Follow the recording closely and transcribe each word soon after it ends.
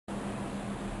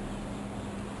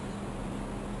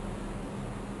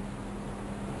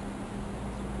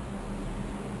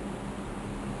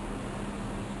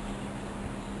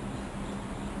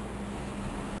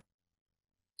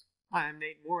Hi, I'm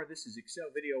Nate Moore. This is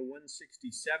Excel video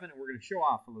 167, and we're going to show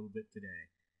off a little bit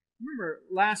today. Remember,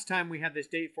 last time we had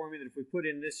this date formula that if we put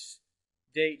in this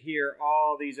date here,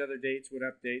 all these other dates would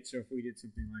update. So if we did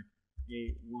something like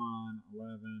 8, 1,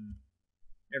 11,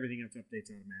 everything else updates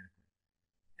automatically.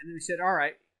 And then we said, all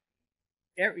right,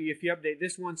 if you update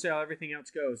this one cell, everything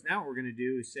else goes. Now what we're going to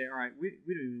do is say, all right, we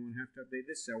don't even have to update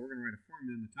this cell. We're going to write a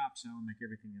formula in the top cell and make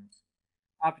everything else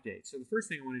update. So the first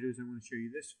thing I want to do is I want to show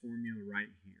you this formula right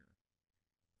here.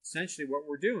 Essentially what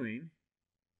we're doing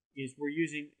is we're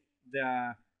using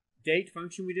the date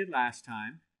function we did last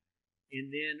time,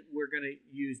 and then we're going to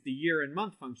use the year and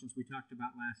month functions we talked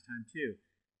about last time too.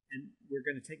 And we're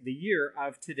going to take the year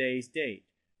of today's date.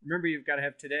 Remember, you've got to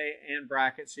have today and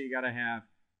brackets, so you got to have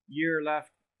year left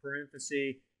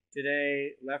parenthesis,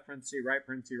 today left parenthesis, right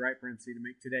parenthesis to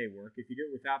make today work. If you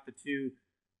do it without the two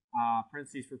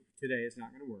parentheses for today, it's not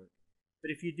going to work.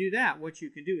 But if you do that, what you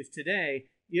can do is today,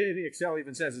 Excel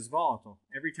even says it's volatile.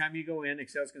 Every time you go in,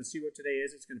 Excel's going to see what today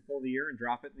is. It's going to pull the year and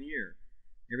drop it in the year.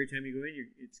 Every time you go in,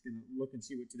 it's going to look and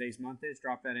see what today's month is,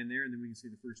 drop that in there, and then we can see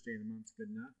the first day of the month's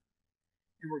good enough.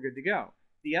 And we're good to go.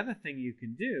 The other thing you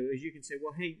can do is you can say,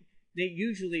 well, hey, they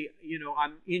usually,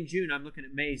 I'm in June, I'm looking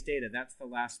at May's data. That's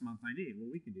the last month I need. Well,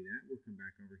 we can do that. We'll come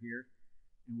back over here,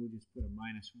 and we'll just put a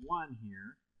 -1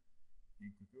 here,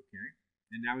 and click OK.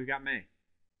 And now we've got May.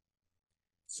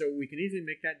 So we can easily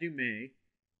make that do May.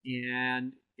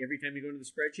 And every time you go into the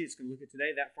spreadsheet, it's going to look at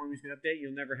today. That formula is going to update.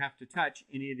 You'll never have to touch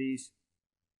any of these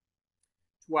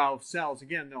 12 cells.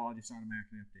 Again, they'll all just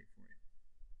automatically update for you.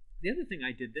 The other thing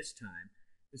I did this time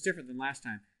is different than last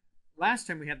time. Last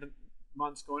time we had the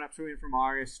months going up, so we went from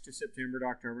August to September to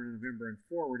October to November and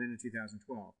forward into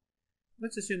 2012.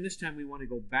 Let's assume this time we want to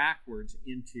go backwards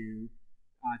into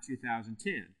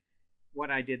 2010.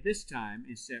 What I did this time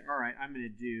is say, all right, I'm going to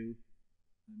do,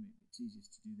 it's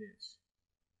easiest to do this.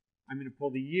 I'm going to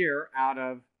pull the year out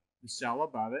of the cell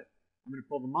above it. I'm going to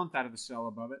pull the month out of the cell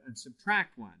above it and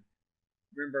subtract 1.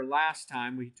 Remember last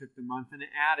time we took the month and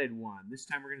added 1. This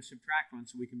time we're going to subtract 1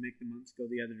 so we can make the months go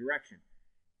the other direction.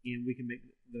 And we can make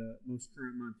the most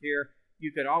current month here.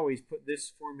 You could always put this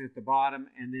formula at the bottom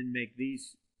and then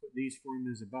put these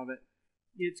formulas above it.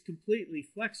 It's completely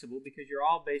flexible because you're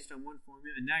all based on one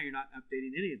formula, and now you're not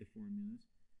updating any of the formulas.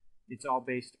 It's all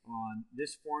based on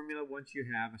this formula once you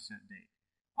have a set date.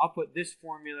 I'll put this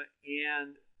formula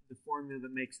and the formula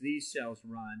that makes these cells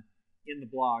run in the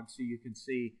blog so you can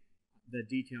see the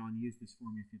detail and use this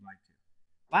formula if you'd like to.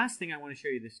 Last thing I want to show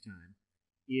you this time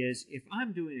is if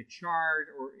I'm doing a chart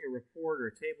or a report or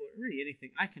a table or really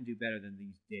anything, I can do better than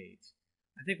these dates.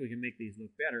 I think we can make these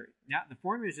look better. Now, the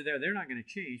formulas are there. They're not going to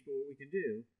change, but what we can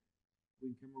do,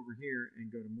 we can come over here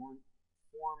and go to more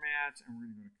formats, and we're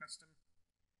going to go to custom.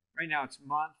 Right now it's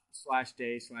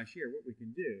month/day/year. What we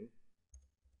can do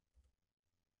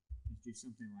is do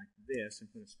something like this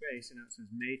and put a space, and now it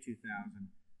says May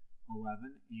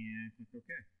 2011, and click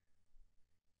OK.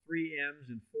 3 M's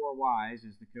and 4 Y's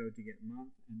is the code to get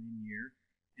month and then year.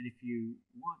 And if you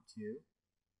want to,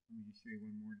 let me just show you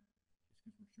one more, just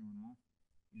because we're showing off.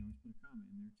 You know, put a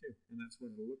comment in there too, and that's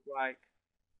what it'll look like.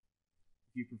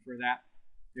 If you prefer that,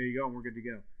 there you go, and we're good to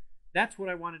go. That's what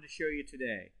I wanted to show you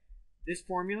today. This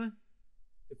formula,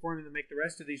 the formula to make the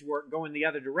rest of these work, go in the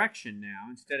other direction now.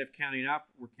 Instead of counting up,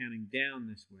 we're counting down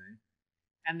this way.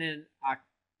 And then a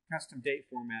custom date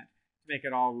format to make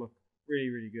it all look really,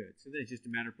 really good. So then it's just a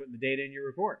matter of putting the data in your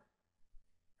report.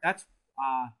 That's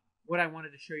what I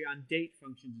wanted to show you on date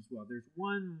functions as well. There's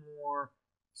one more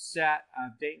set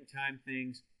of date and time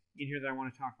things in here that I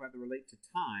want to talk about that relate to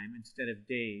time instead of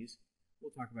days. We'll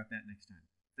talk about that next time.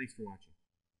 Thanks for watching.